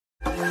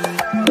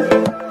Hi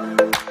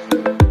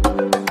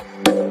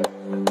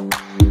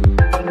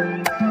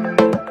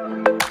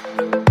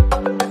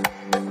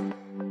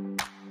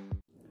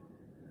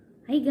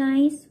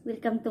guys!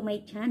 Welcome to my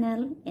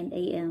channel and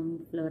I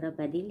am Flora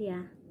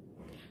Padilla.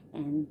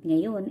 And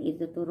ngayon,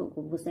 ituturo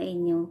ko po sa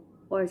inyo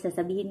or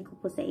sasabihin ko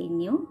po sa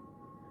inyo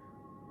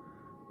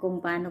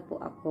kung paano po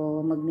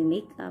ako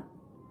magme-makeup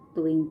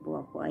tuwing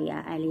po ako ay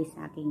aalis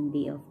sa aking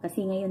day off.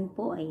 Kasi ngayon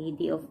po ay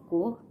day off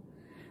ko.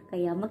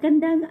 Kaya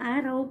magandang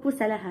araw po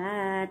sa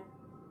lahat,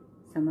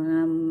 sa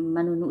mga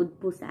manunood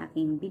po sa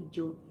aking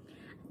video.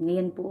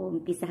 Ngayon po,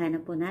 umpisahan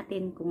na po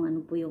natin kung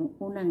ano po yung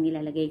unang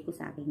nilalagay ko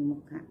sa aking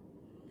mukha.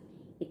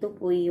 Ito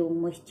po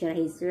yung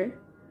moisturizer.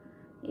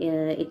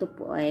 Ito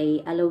po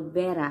ay aloe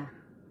vera.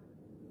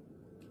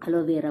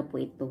 Aloe vera po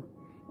ito.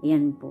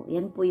 Ayan po.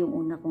 Yan po yung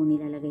una kong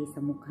nilalagay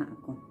sa mukha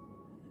ko.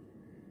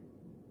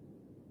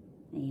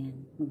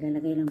 Ayan.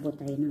 Maglalagay lang po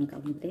tayo ng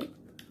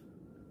kaunti.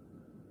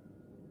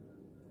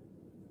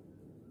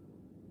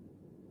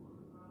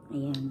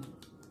 Ayan.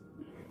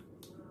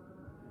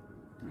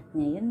 At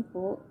ngayon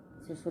po,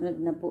 susunod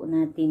na po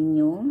natin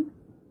yung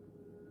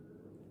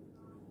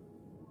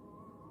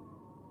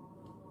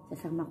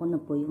kasama ko na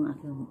po yung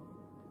aking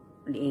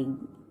leeg.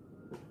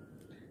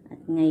 At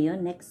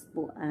ngayon, next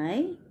po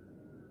ay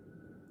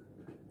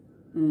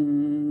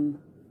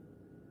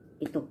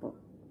ito po.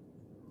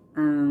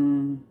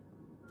 Ang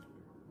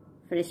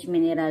Fresh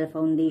Mineral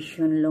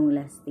Foundation Long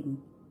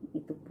Lasting.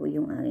 Ito po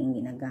yung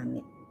aking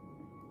ginagamit.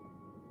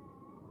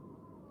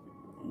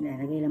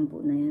 Lalagay lang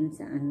po na yan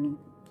sa ano.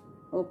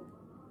 Oh.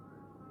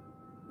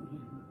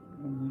 Ayan.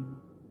 Ganyan.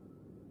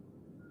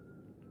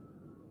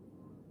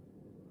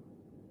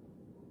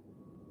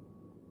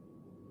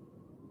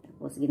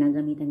 Tapos,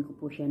 ginagamitan ko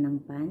po siya ng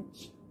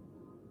punch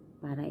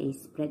para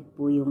i-spread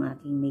po yung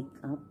aking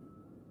makeup.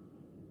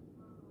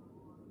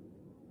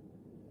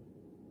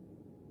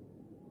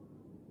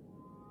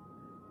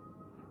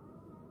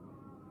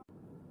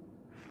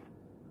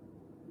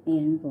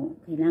 Ayan po.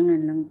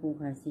 Kailangan lang po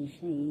kasi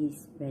siya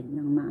i-spread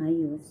ng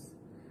maayos.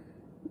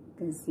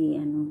 Kasi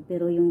ano,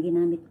 pero yung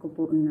ginamit ko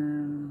po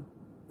na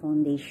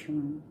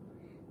foundation,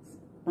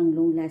 pang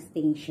long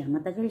lasting siya.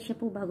 Matagal siya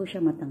po bago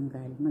siya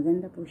matanggal.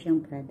 Maganda po siyang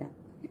product.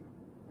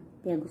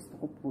 Kaya gusto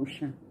ko po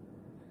siya.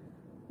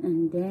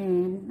 And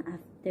then,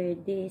 after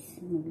this,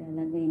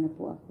 maglalagay na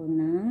po ako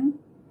ng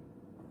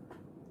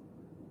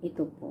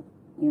ito po,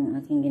 yung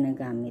aking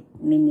ginagamit.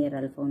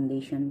 Mineral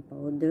Foundation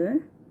Powder.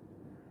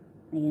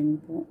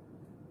 Ayan po.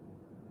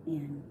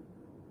 Ayan.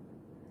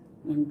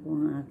 Ayan po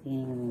ang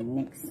aking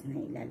next na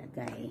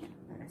ilalagay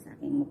para sa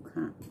aking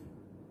mukha.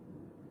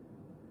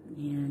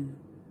 Ayan.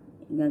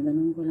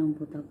 Gaganon ko lang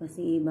po ito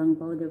kasi ibang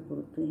powder po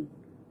ito eh.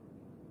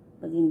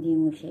 Pag hindi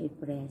mo siya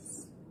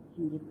i-press,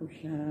 hindi po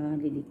siya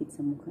lilikit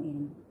sa mukha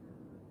yan.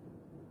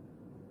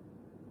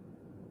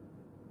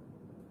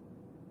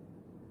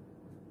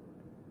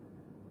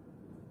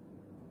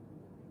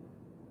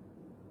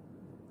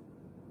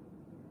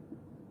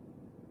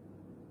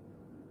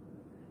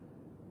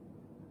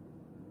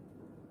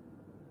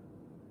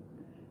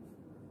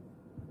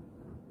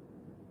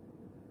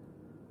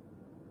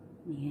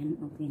 Ayan,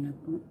 okay na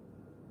po.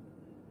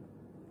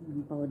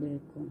 Ang powder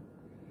ko.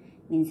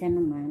 Minsan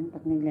naman,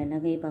 pag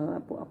naglalagay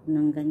pa po ako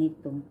ng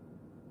ganito,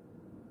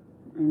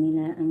 ang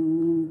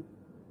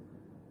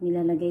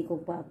nilalagay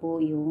ko pa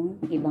po yung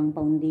ibang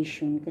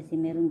foundation kasi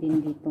meron din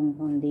ditong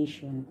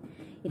foundation.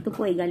 Ito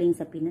po ay galing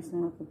sa Pinas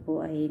nung ako po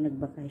ay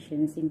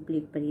nagbakasyon.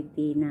 Simply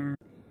Pretty na,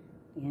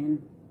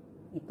 ayan,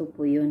 ito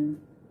po yun.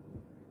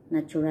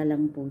 Natural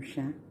lang po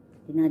siya.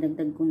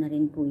 Dinadagdag ko na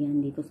rin po yan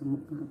dito sa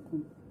mukha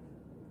ko.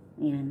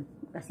 Ayan,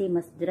 kasi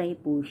mas dry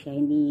po siya,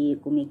 hindi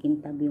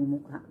kumikintab yung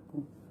mukha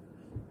ko.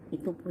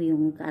 Ito po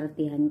yung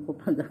kaartihan ko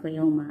pag ako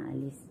yung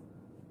maalis.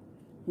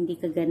 Hindi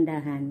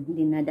kagandahan.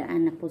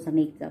 Dinadaan na po sa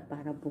makeup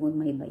para po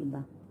may iba-iba.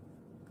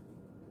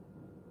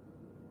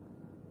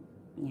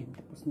 Ayan,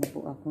 tapos na po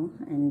ako.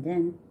 And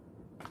then,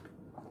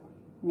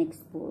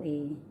 next po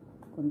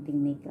konting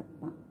makeup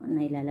pa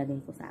na ilalagay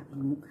ko sa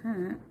aking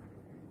mukha.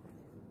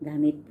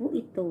 Gamit po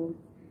ito.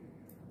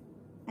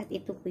 At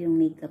ito po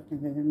yung makeup na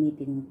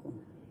gagamitin ko.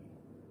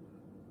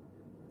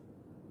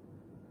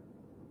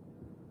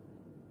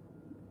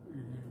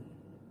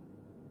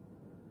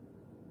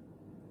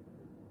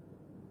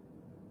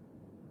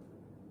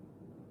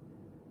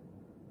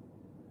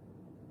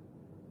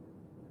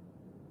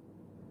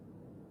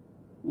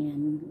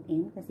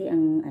 Ayan, kasi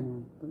ang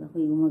pag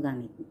ako'y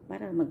gumagamit,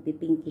 para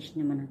magpipinkish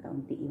naman ng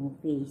kaunti yung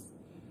face.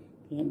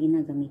 Kaya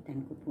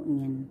ginagamitan ko po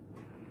niyan.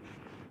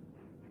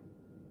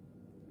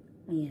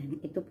 Ayan,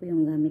 ito po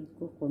yung gamit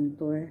ko,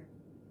 contour.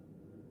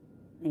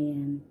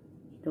 Ayan,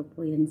 ito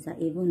po yun sa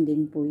Avon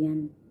din po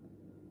yan.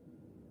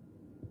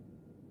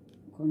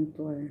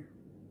 Contour.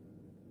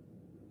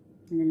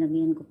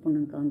 Nalagyan ko po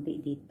ng kaunti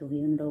dito.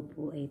 Yun daw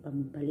po ay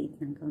pambaliit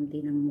ng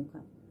kaunti ng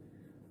mukha.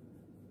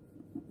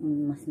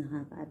 Mas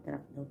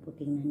nakaka-attract daw po.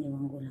 Tingnan,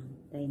 iwan ko lang.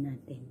 Try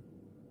natin.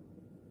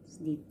 Tapos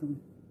dito.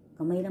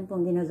 Kamay lang po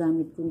ang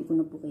ginagamit ko. Hindi ko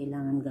na po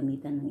kailangan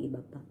gamitan ng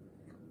iba pa.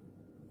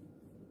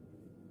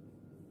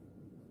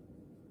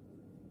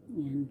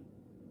 Ayan.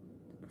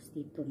 Tapos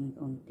dito ng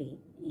kaunti.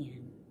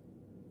 Ayan.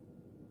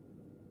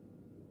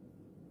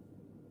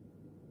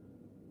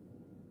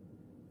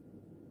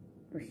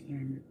 Tapos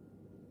yan.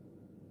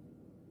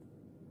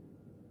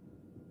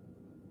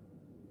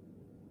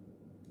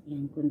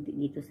 Yan, kunti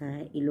dito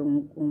sa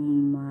ilong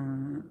kong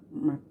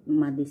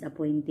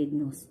ma-disappointed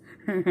nose.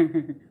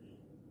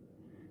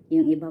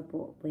 Yung iba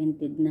po,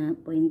 pointed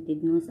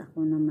nose.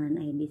 Ako naman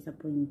ay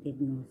disappointed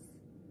nose.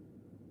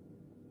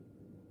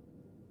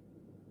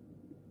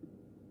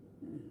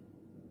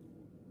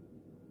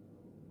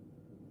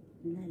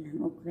 Wala lang,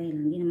 okay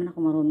lang. Di naman ako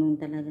marunong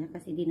talaga.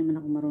 Kasi di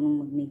naman ako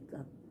marunong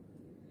mag-makeup.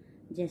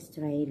 Just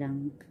try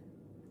lang.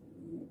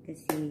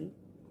 Kasi,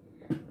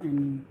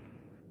 ayan,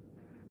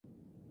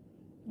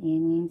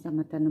 ngayon sa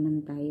mata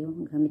naman tayo.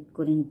 Gamit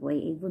ko rin po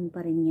ay Avon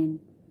pa rin yan.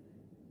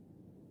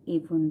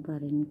 Avon pa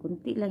rin.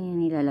 Kunti lang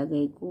yan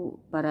nilalagay ko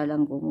para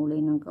lang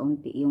kumulay ng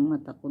kaunti yung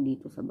mata ko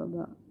dito sa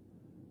baba.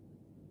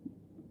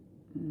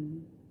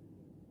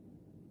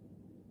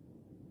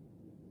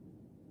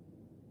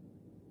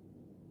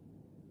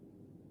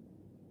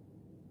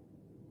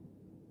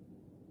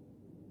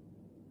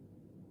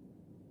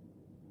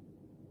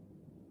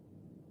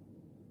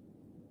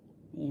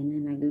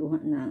 Ayan na,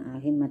 nagluha na ang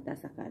aking mata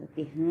sa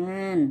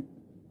kaartihan.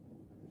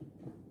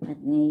 At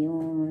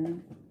ngayon,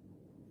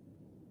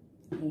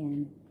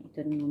 ayan, ito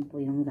naman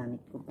po yung gamit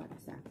ko para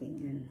sa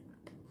akin.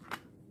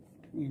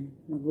 Ayan,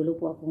 magulo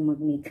po akong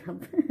mag-makeup.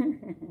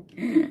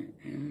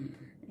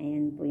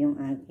 Ayan po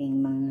yung aking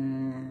mga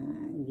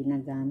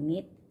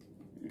ginagamit.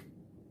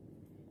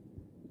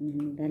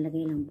 Ayan,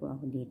 lalagay lang po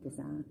ako dito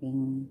sa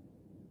aking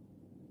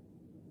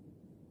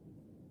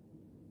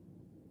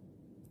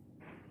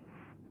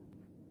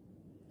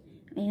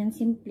ayan,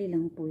 simple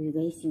lang po yun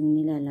guys yung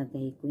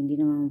nilalagay ko. Hindi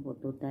naman po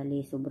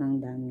totally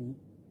sobrang dami.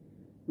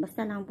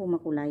 Basta lang po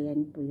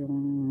makulayan po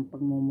yung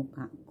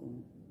pagmumukha ko.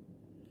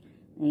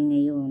 Ay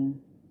ngayon,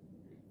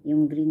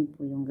 yung green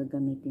po yung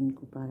gagamitin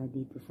ko para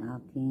dito sa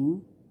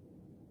aking.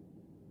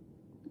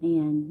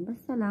 Ayan,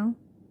 basta lang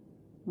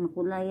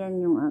makulayan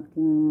yung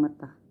aking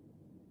mata.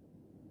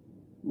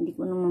 Hindi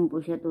ko naman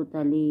po siya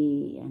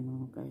totally,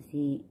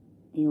 kasi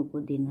ayoko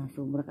din na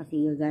sobra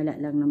kasi gagala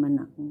lang naman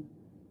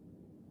ako.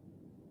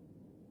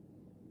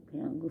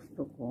 Kaya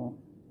gusto ko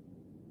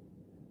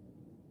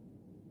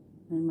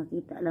may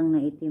makita lang na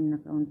itim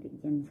na kaunti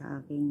dyan sa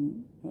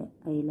aking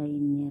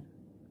eyeliner.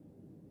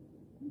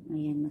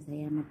 Ayan,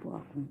 masaya na po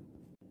ako.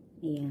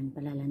 Ayan,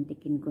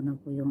 palalantikin ko na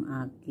po yung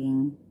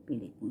aking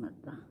pilik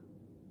mata.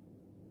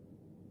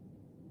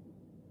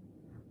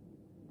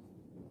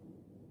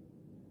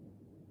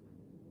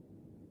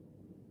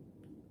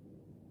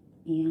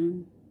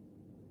 Ayan.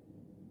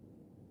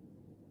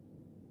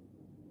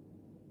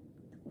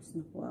 Tapos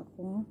na po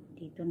ako.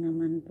 Dito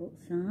naman po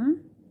sa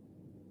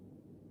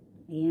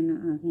ayan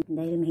ang aking,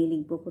 dahil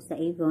mahilig po ko sa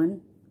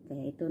Avon,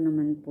 kaya ito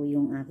naman po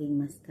yung aking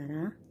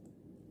mascara.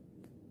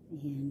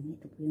 Ayan,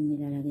 ito po yung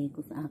nilalagay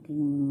ko sa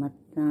aking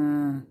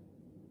mata.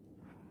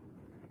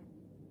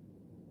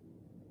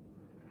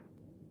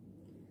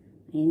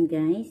 Ayan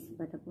guys,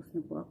 patapos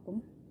na po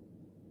ako.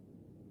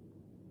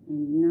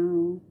 And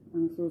now,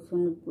 ang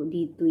susunod po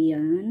dito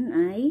yan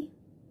ay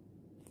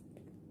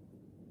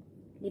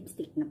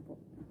lipstick na po.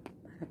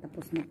 Para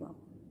tapos na po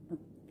ako.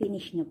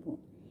 Finish na po.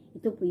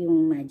 Ito po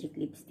yung magic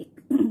lipstick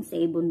sa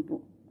Avon po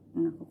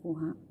ang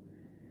nakukuha.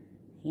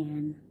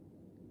 Ayan.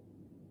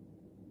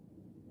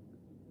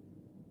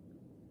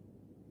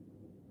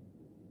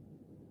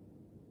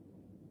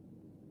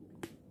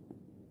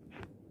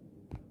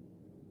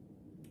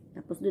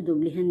 Tapos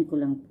dudublihan ko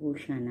lang po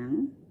siya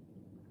ng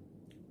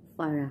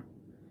Farah.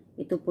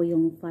 Ito po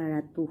yung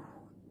Farah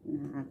 2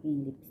 na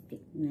aking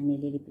lipstick na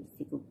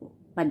nililipstick ko po.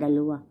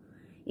 Padalawa.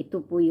 Ito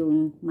po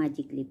yung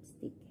magic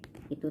lipstick.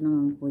 Ito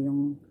naman po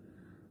yung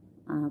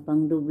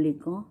pang-doble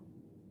ko.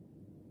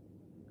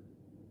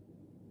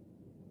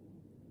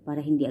 Para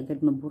hindi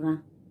agad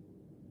mabura.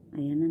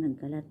 Ayan na,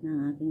 nagkalat na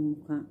ang aking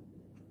mukha.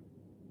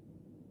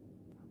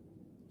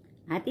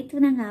 At ito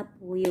na nga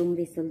po yung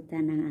resulta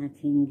ng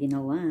aking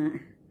ginawa.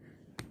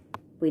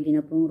 Pwede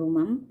na pong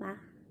rumampa.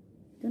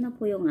 Ito na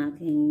po yung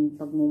aking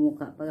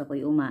pagmumuka pag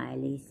ako'y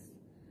umaalis.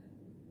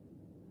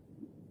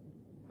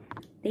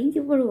 Thank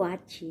you for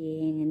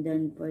watching, and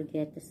don't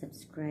forget to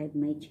subscribe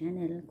my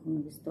channel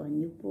kung nagustuhan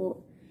niyo po.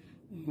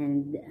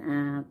 And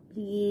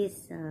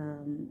please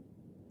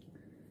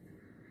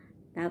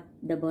tap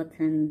the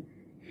button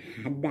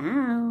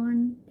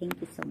down. Thank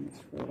you so much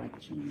for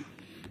watching.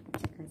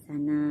 At saka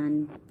sana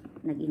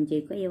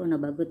nag-enjoy kayo,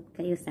 nabagot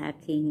kayo sa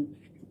aking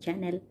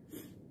channel.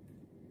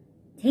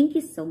 Thank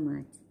you so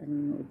much sa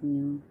panonood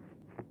niyo.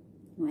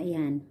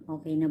 Ayan,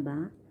 okay na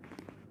ba?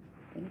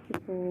 Thank you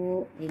po.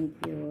 Thank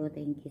you.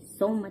 Thank you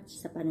so much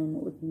sa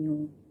panonood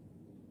nyo.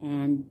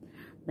 And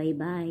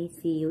bye-bye.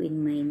 See you in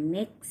my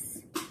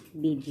next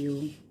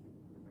video.